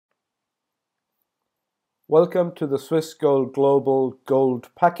Welcome to the Swiss Gold Global Gold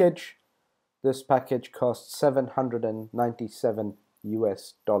Package. This package costs $797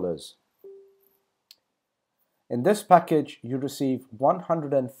 US. In this package, you receive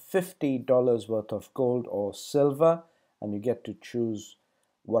 $150 worth of gold or silver, and you get to choose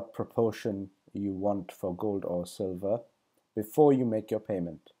what proportion you want for gold or silver before you make your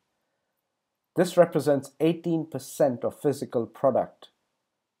payment. This represents 18% of physical product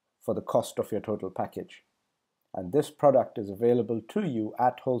for the cost of your total package. And this product is available to you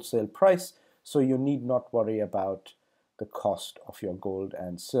at wholesale price, so you need not worry about the cost of your gold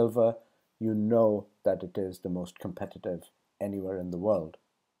and silver. You know that it is the most competitive anywhere in the world.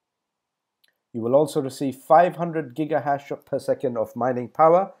 You will also receive 500 gigahash per second of mining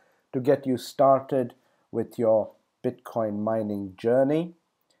power to get you started with your Bitcoin mining journey.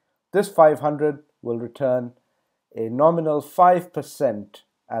 This 500 will return a nominal 5%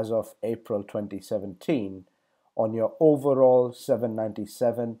 as of April 2017. On your overall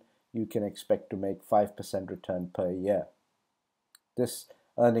 797, you can expect to make 5% return per year. This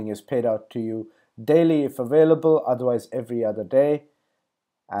earning is paid out to you daily if available, otherwise every other day,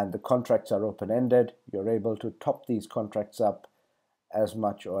 and the contracts are open-ended. You're able to top these contracts up as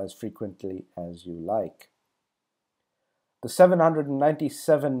much or as frequently as you like. The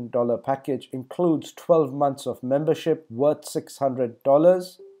 $797 package includes 12 months of membership worth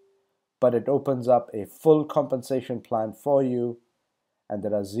 $600, but it opens up a full compensation plan for you, and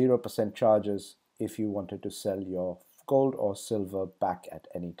there are 0% charges if you wanted to sell your gold or silver back at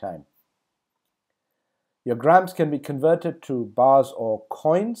any time. Your grams can be converted to bars or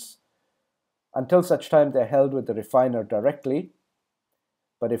coins until such time they're held with the refiner directly,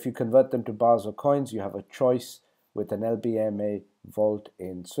 but if you convert them to bars or coins, you have a choice with an LBMA vault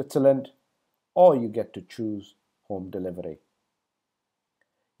in Switzerland, or you get to choose home delivery.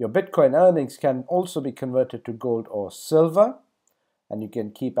 Your Bitcoin earnings can also be converted to gold or silver, and you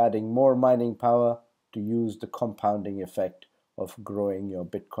can keep adding more mining power to use the compounding effect of growing your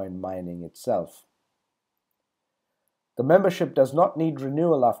Bitcoin mining itself. The membership does not need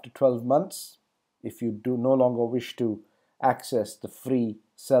renewal after 12 months if you do no longer wish to access the free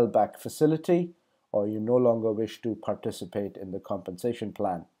sellback facility, or you no longer wish to participate in the compensation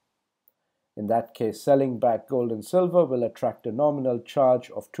plan. In that case, selling back gold and silver will attract a nominal charge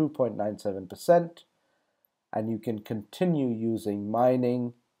of 2.97%, and you can continue using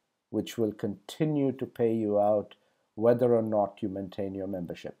mining, which will continue to pay you out whether or not you maintain your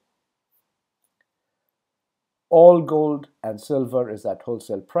membership. All gold and silver is at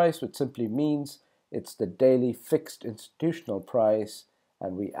wholesale price, which simply means it's the daily fixed institutional price,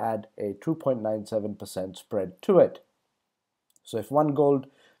 and we add a 2.97% spread to it. So if one gold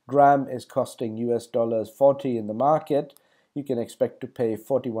gram is costing US $40 in the market, you can expect to pay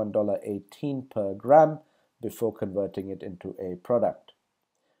 $41.18 per gram before converting it into a product.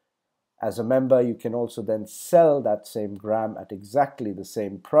 As a member, you can also then sell that same gram at exactly the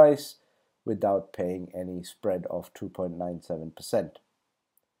same price without paying any spread of 2.97%.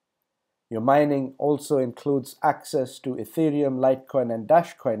 Your mining also includes access to Ethereum, Litecoin, and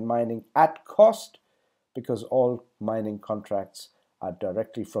Dashcoin mining at cost, because all mining contracts are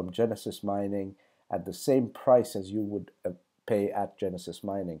directly from Genesis Mining at the same price as you would pay at Genesis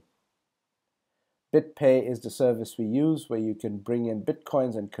Mining. BitPay is the service we use, where you can bring in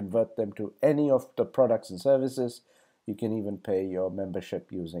Bitcoins and convert them to any of the products and services. You can even pay your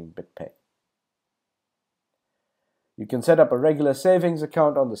membership using BitPay. You can set up a regular savings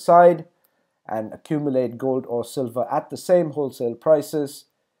account on the side and accumulate gold or silver at the same wholesale prices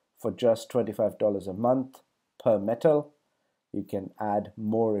for just $25 a month per metal. You can add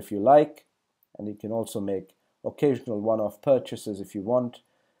more if you like, and you can also make occasional one-off purchases if you want.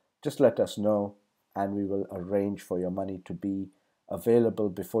 Just let us know, and we will arrange for your money to be available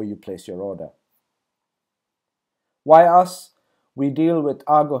before you place your order. Why us? We deal with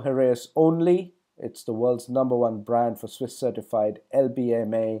Argor Heraeus only. It's the world's #1 brand for Swiss certified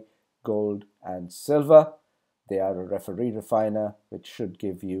LBMA, gold and silver. They are a referee refiner, which should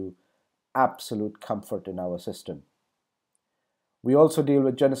give you absolute comfort in our system. We also deal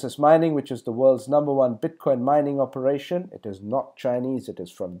with Genesis Mining, which is the world's #1 Bitcoin mining operation. It is not Chinese, it is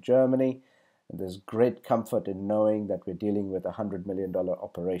from Germany, and there's great comfort in knowing that we're dealing with a $100 million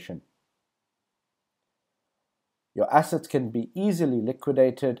operation. Your assets can be easily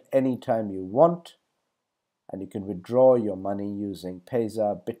liquidated anytime you want, and you can withdraw your money using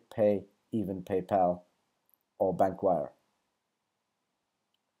Payza, BitPay, even PayPal, or BankWire.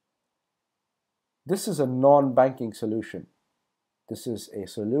 This is a non-banking solution. This is a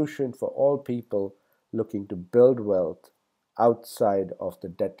solution for all people looking to build wealth outside of the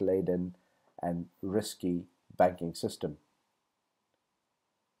debt-laden and risky banking system.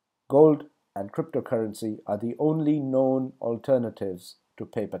 Gold and cryptocurrency are the only known alternatives to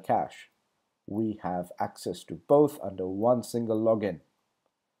paper cash. We have access to both under one single login.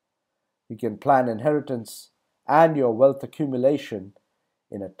 You can plan inheritance and your wealth accumulation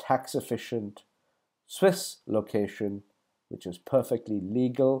in a tax-efficient Swiss location, which is perfectly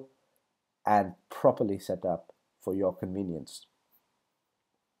legal and properly set up for your convenience.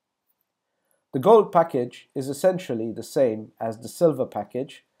 The gold package is essentially the same as the silver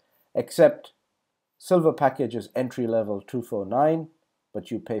package, except silver package is entry level $249,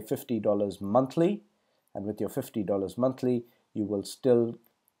 but you pay $50 monthly, and with your $50 monthly, you will still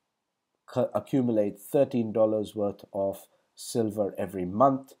accumulate $13 worth of silver every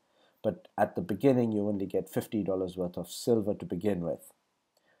month, but at the beginning you only get $50 worth of silver to begin with.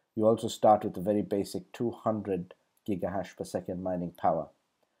 You also start with a very basic 200 gigahash per second mining power.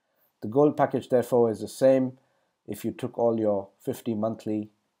 The gold package therefore is the same. If you took all your 50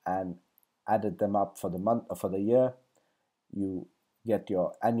 monthly and added them up for the month or for the year, you get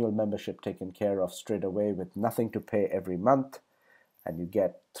your annual membership taken care of straight away with nothing to pay every month, and you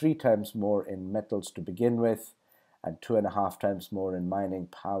get 3 times more in metals to begin with and 2.5 times more in mining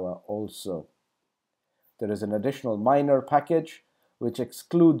power also. There is an additional miner package which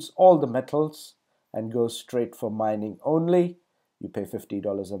excludes all the metals and goes straight for mining only. You pay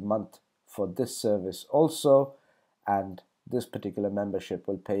 $50 a month for this service also, and this particular membership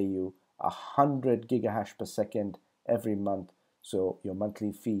will pay you 100 gigahash per second every month, so your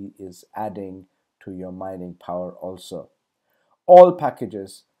monthly fee is adding to your mining power also. All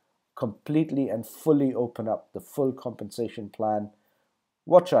packages completely and fully open up the full compensation plan.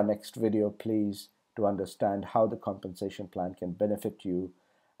 Watch our next video, please, to understand how the compensation plan can benefit you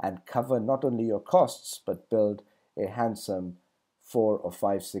and cover not only your costs, but build a handsome 4 or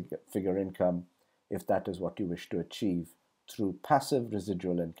 5 figure income if that is what you wish to achieve through passive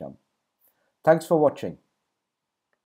residual income. Thanks for watching.